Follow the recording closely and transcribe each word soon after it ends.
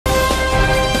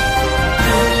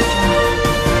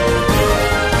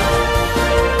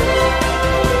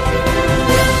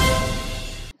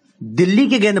दिल्ली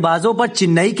के गेंदबाजों पर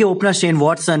चेन्नई के ओपनर शेन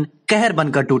वॉटसन कहर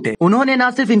बनकर टूटे। उन्होंने न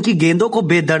सिर्फ इनकी गेंदों को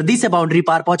बेदर्दी से बाउंड्री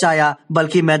पार पहुंचाया,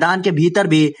 बल्कि मैदान के भीतर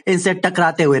भी इनसे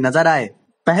टकराते हुए नजर आए।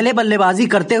 पहले बल्लेबाजी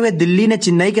करते हुए दिल्ली ने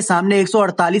चेन्नई के सामने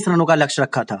 148 रनों का लक्ष्य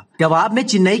रखा था। जवाब में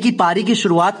चेन्नई की पारी की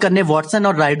शुरुआत करने वॉटसन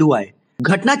और रायडू आए।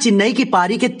 घटना चेन्नई की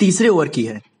पारी के तीसरे ओवर की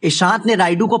है। ईशांत ने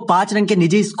रायडू को 5 रन के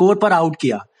निजी स्कोर पर आउट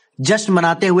किया। जश्न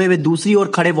मनाते हुए वे दूसरी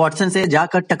ओर खड़े वॉटसन से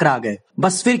जाकर टकरा गए।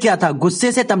 बस फिर क्या था,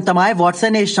 गुस्से से तमतमाए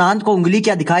वॉटसन ने ईशांत को उंगली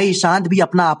क्या दिखाई। ईशांत भी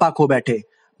अपना आपा खो बैठे।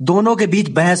 दोनों के बीच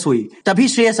बहस हुई। तभी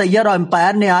श्रेयस अय्यर और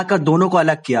अंपायर ने आकर दोनों को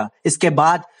अलग किया। इसके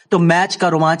बाद तो मैच का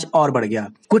रोमांच और बढ़ गया।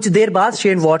 कुछ देर बाद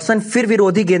शेन वॉटसन फिर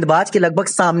विरोधी गेंदबाज के लगभग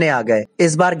सामने आ गए।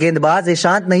 इस बार गेंदबाज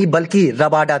ईशांत नहीं बल्कि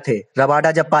रबाडा थे।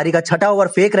 रबाडा जब पारी का छठा ओवर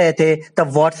फेंक रहे थे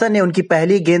तब वॉटसन ने उनकी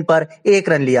पहली गेंद पर 1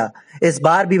 रन लिया। इस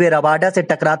बार भी वे रबाडा से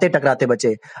टकराते टकराते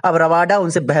बचे। अब रबाडा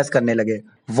उनसे बहस करने लगे।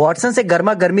 वॉटसन से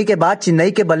गर्मा गर्मी के बाद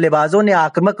चेन्नई के बल्लेबाजों ने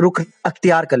आक्रामक रुख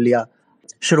अख्तियार कर लिया।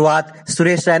 शुरुआत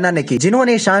सुरेश रैना ने की,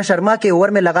 जिन्होंने ईशांत शर्मा के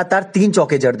ओवर में लगातार 3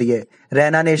 चौके जड़ दिए।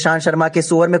 रैना ने ईशांत शर्मा के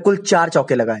इस ओवर में कुल 4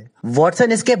 चौके लगाए।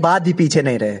 वॉटसन इसके बाद भी पीछे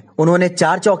नहीं रहे। उन्होंने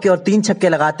 4 चौके और 3 छक्के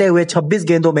लगाते हुए 26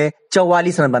 गेंदों में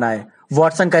 44 रन बनाए।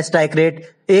 वॉटसन का स्ट्राइक रेट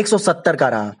 170 का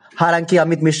रहा। हालांकि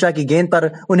अमित मिश्रा की गेंद पर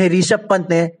उन्हें ऋषभ पंत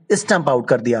ने स्टंप आउट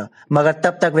कर दिया, मगर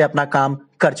तब तक वे अपना काम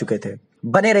कर चुके थे।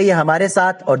 बने रहिए हमारे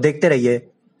साथ और देखते रहिए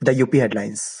द यूपी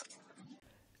हेडलाइंस।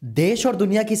 देश और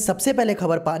दुनिया की सबसे पहले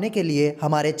खबर पाने के लिए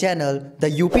हमारे चैनल द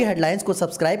यूपी हेडलाइंस को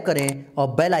सब्सक्राइब करें और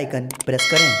बेल आइकन प्रेस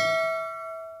करें।